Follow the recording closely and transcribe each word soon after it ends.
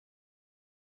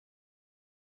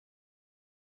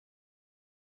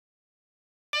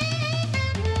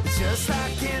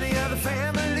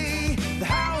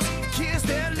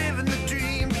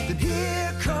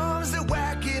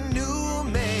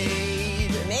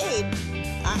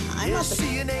maid? I'm not the... Is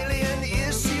she an alien?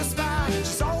 Is she a spy?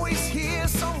 She's always here,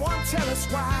 someone tell us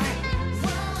why.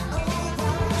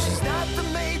 She's not the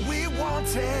maid we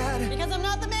wanted. Because I'm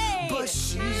not the maid. But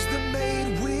she's the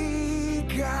maid we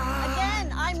got.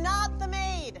 Again, I'm not the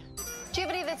maid. Do you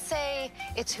have any that say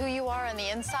it's who you are on the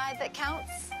inside that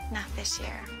counts? Not this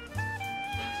year.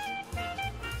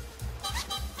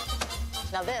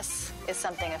 Now this is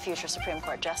something a future Supreme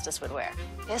Court justice would wear.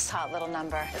 This hot little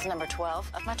number is number 12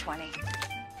 of my 20.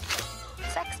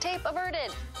 Sex tape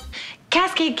averted.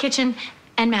 Cascade kitchen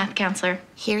and math counselor.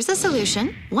 Here's a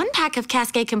solution. 1 pack of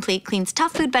Cascade Complete cleans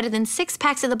tough food better than 6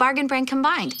 packs of the bargain brand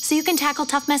combined, so you can tackle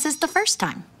tough messes the first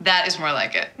time. That is more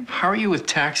like it. How are you with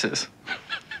taxes?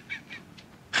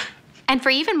 And for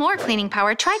even more cleaning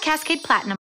power, try Cascade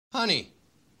Platinum. Honey,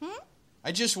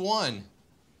 I just won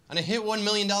on a hit $1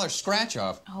 million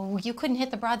scratch-off. Oh, you couldn't hit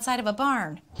the broadside of a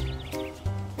barn.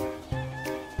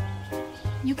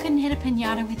 You couldn't hit a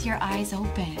piñata with your eyes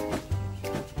open.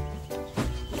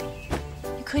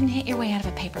 You couldn't hit your way out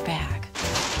of a paper bag.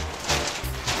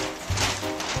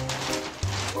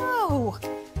 Whoa,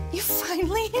 you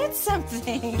finally hit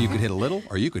something. You could hit a little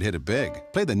or you could hit it big.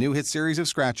 Play the new hit series of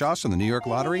scratch-offs from the New York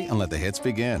Lottery and let the hits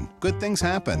begin. Good things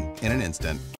happen in an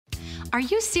instant. Are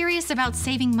you serious about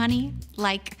saving money?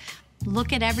 Like,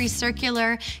 look at every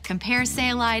circular, compare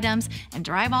sale items, and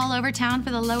drive all over town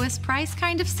for the lowest price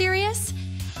kind of serious?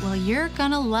 Well, you're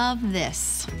gonna love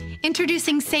this.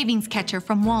 Introducing Savings Catcher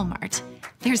from Walmart.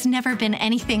 There's never been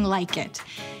anything like it.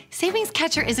 Savings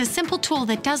Catcher is a simple tool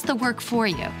that does the work for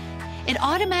you. It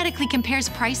automatically compares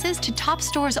prices to top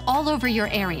stores all over your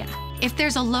area. If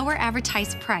there's a lower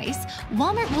advertised price,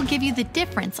 Walmart will give you the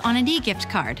difference on an e-gift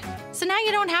card. So now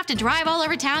you don't have to drive all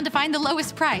over town to find the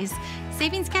lowest price.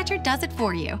 Savings Catcher does it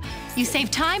for you. You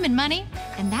save time and money,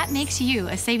 and that makes you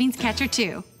a Savings Catcher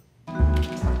too.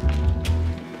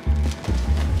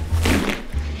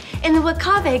 In the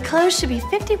Wakave, clothes should be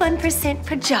 51%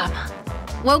 pajama.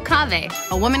 Wakave,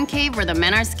 a woman cave where the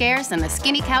men are scarce and the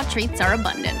skinny cow treats are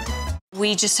abundant.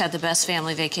 We just had the best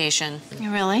family vacation.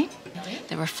 Really?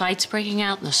 There were fights breaking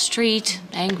out in the street,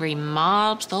 angry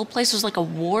mobs. The whole place was like a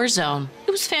war zone.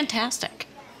 It was fantastic.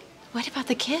 What about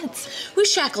the kids? We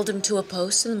shackled them to a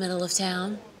post in the middle of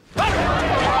town. I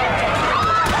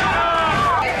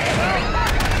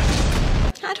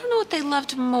don't know what they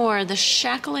loved more, the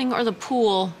shackling or the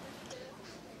pool.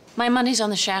 My money's on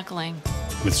the shackling.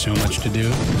 With so much to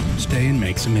do, stay and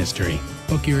make some history.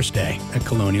 Book your stay at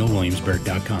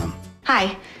colonialwilliamsburg.com.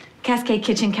 Hi, Cascade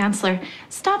Kitchen Counselor.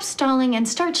 Stop stalling and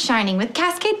start shining with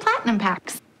Cascade Platinum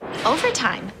Packs. Over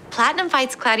time, Platinum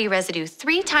fights cloudy residue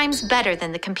 3 times better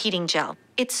than the competing gel.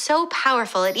 It's so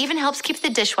powerful, it even helps keep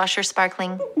the dishwasher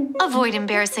sparkling. Avoid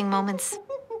embarrassing moments.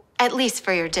 At least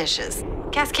for your dishes.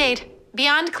 Cascade,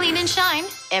 beyond clean and shine,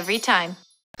 every time.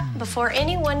 Before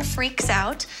anyone freaks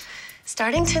out,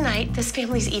 starting tonight, this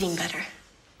family's eating better.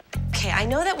 Okay, I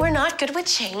know that we're not good with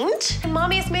change, and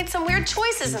Mommy has made some weird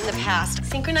choices in the past.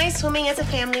 Synchronized swimming as a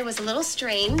family was a little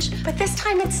strange, but this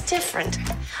time it's different.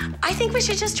 I think we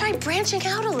should just try branching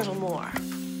out a little more.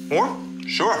 More?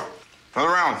 Sure.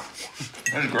 Another round.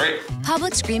 That's great.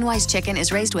 Publix Green-Wise chicken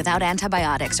is raised without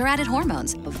antibiotics or added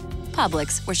hormones.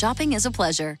 Publix, where shopping is a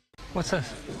pleasure. What's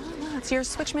this? It's your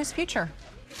Switch Miss Future.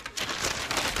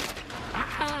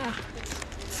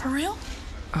 For real?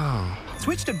 Oh.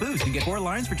 Switch to Boost and get 4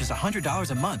 lines for just $100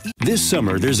 a month. This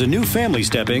summer, there's a new family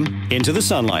stepping into the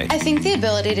sunlight. I think the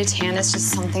ability to tan is just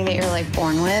something that you're like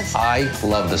born with. I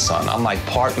love the sun. I'm like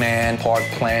part man, part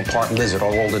plant, part lizard,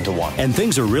 all rolled into one. And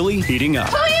things are really heating up.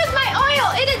 Who used my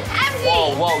oil? It is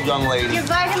empty! Whoa, young lady. Your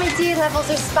vitamin D levels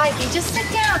are spiky. Just sit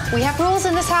down. We have rules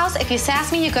in this house. If you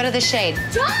sass me, you go to the shade.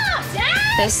 Stop! Dad!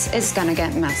 This is gonna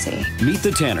get messy. Meet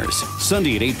the Tanners,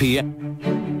 Sunday at 8 p.m.